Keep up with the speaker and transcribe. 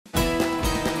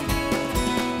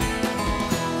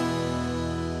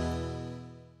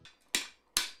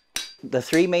The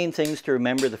three main things to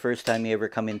remember the first time you ever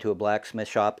come into a blacksmith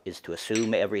shop is to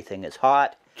assume everything is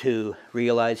hot, to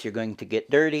realize you're going to get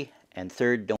dirty, and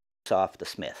third, don't piss off the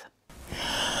smith.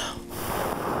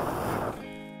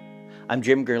 I'm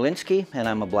Jim Gerlinsky, and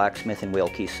I'm a blacksmith in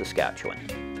Wilkie, Saskatchewan.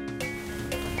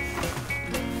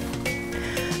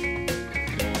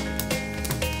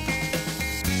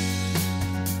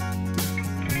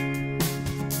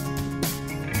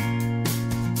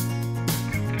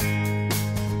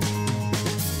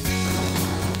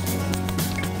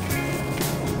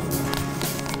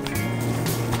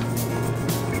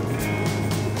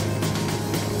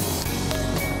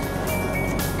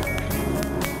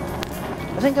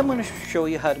 I think I'm going to show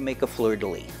you how to make a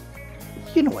fleur-de-lis.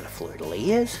 You know what a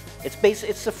fleur-de-lis is.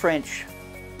 It's the French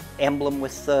emblem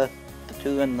with the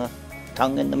two and the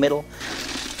tongue in the middle.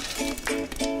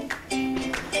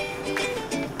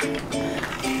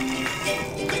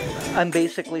 I'm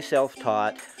basically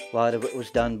self-taught. A lot of it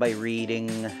was done by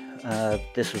reading.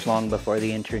 This was long before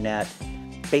the internet.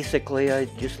 Basically, I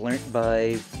just learned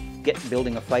by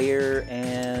building a fire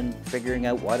and figuring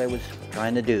out what I was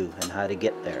trying to do and how to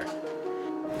get there.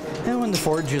 And when the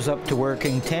forge is up to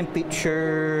working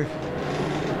temperature,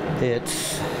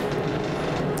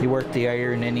 you work the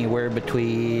iron anywhere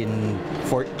between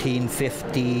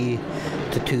 1450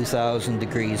 to 2000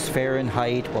 degrees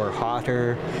Fahrenheit or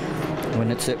hotter. When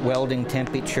it's at welding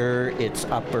temperature, it's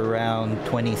up around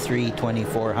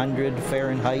 2400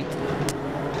 Fahrenheit.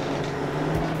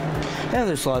 Yeah,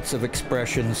 there's lots of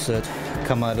expressions that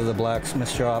come out of the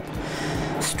blacksmith shop.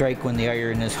 Strike when the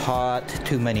iron is hot,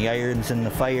 too many irons in the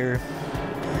fire,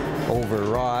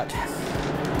 overwrought.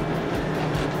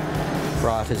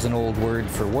 Wrought is an old word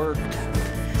for worked.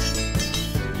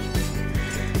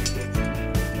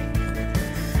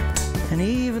 And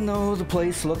even though the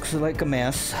place looks like a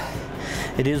mess,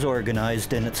 it is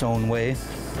organized in its own way.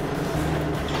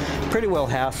 Pretty well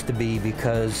has to be,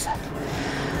 because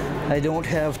I don't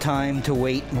have time to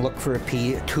wait and look for a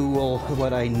tool,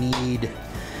 what I need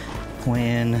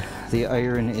when the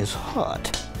iron is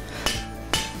hot.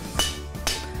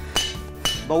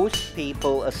 Most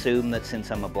people assume that since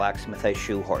I'm a blacksmith, I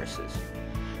shoe horses.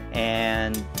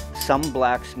 And some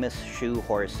blacksmiths shoe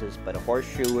horses, but a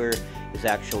horseshoer is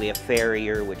actually a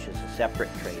farrier, which is a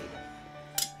separate trade,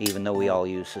 even though we all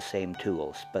use the same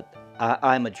tools. But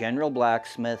I'm a general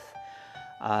blacksmith.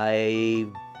 I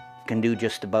can do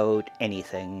just about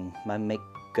anything. I make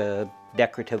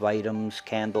decorative items,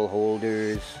 candle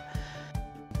holders.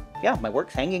 Yeah, my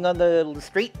work's hanging on the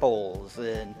street poles,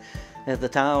 and the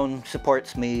town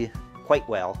supports me quite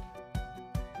well.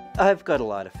 I've got a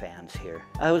lot of fans here.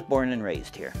 I was born and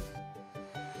raised here.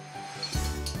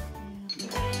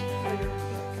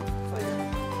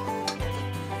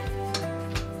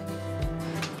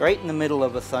 Right in the middle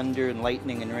of a thunder and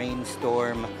lightning and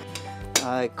rainstorm,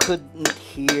 I couldn't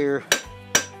hear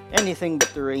anything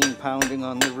but the rain pounding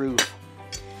on the roof.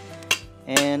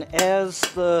 And as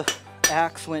the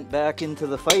axe went back into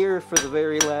the fire for the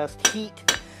very last heat,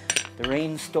 the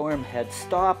rainstorm had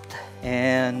stopped,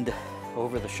 and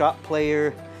over the shop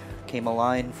player came a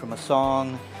line from a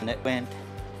song, and it went,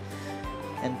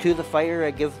 "And to the fire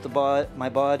I give my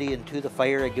body, and to the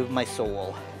fire I give my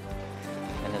soul."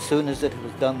 And as soon as it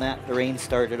was done that, the rain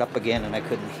started up again, and I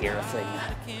couldn't hear a thing.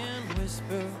 I can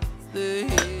whisper the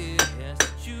head has to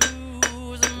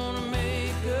choose. I'm gonna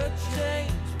make a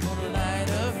change, gonna light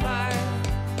a fire.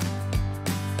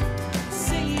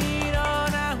 Sing it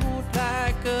on out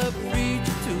like a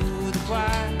preacher to the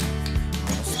choir.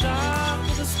 Gonna start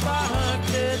with a spark,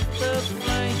 let the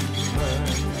flame burn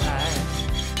high.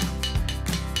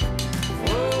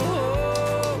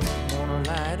 Whoa, gonna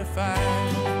light a fire.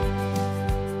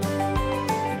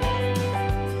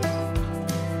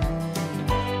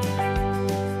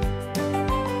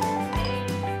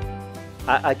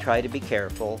 I try to be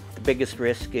careful. The biggest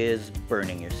risk is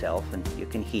burning yourself, and you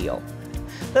can heal.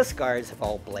 The scars have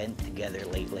all blended together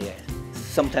lately.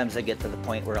 Sometimes I get to the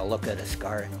point where I'll look at a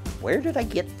scar and where did I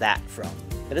get that from?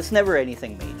 But it's never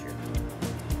anything major.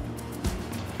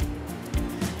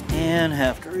 And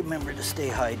have to remember to stay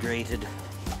hydrated.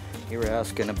 You were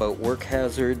asking about work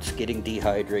hazards. Getting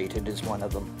dehydrated is one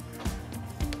of them.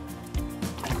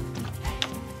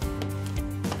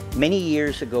 Many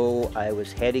years ago, I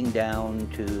was heading down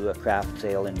to a craft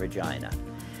sale in Regina,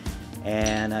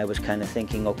 and I was kind of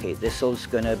thinking, okay, this is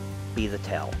going to be the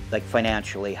tell, like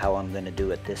financially, how I'm going to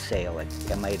do at this sale. Like,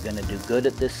 am I going to do good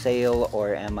at this sale,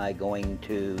 or am I going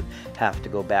to have to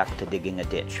go back to digging a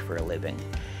ditch for a living?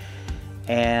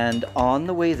 And on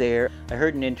the way there, I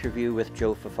heard an interview with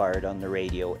Joe Fafard on the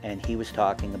radio, and he was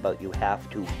talking about you have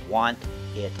to want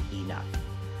it enough.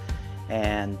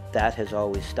 And that has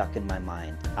always stuck in my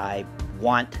mind. I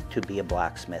want to be a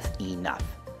blacksmith enough.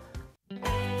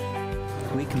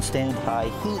 We can stand high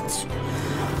heats,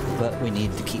 but we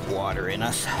need to keep water in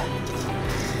us.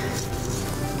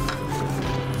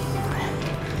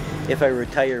 If I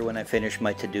retire when I finish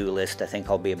my to-do list, I think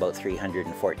I'll be about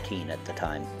 314 at the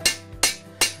time.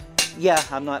 Yeah,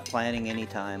 I'm not planning any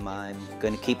time. I'm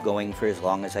going to keep going for as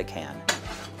long as I can.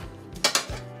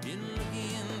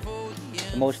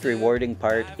 The most rewarding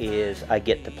part is I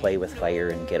get to play with fire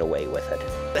and get away with it.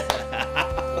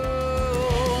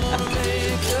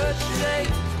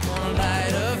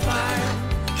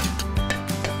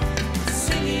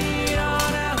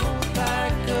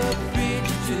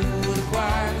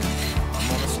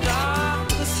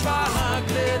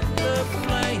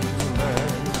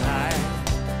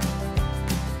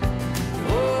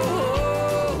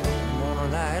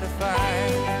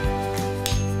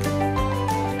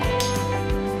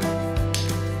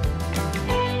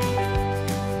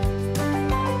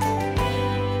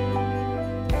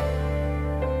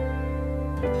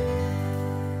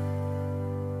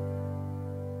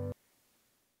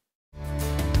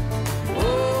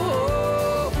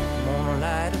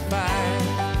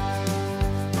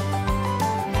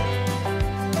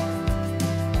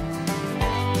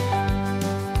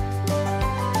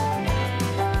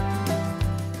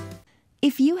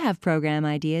 If you have program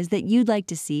ideas that you'd like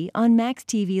to see on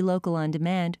maxTV Local On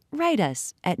Demand, write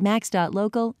us at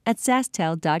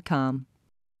max.local@sasktel.com.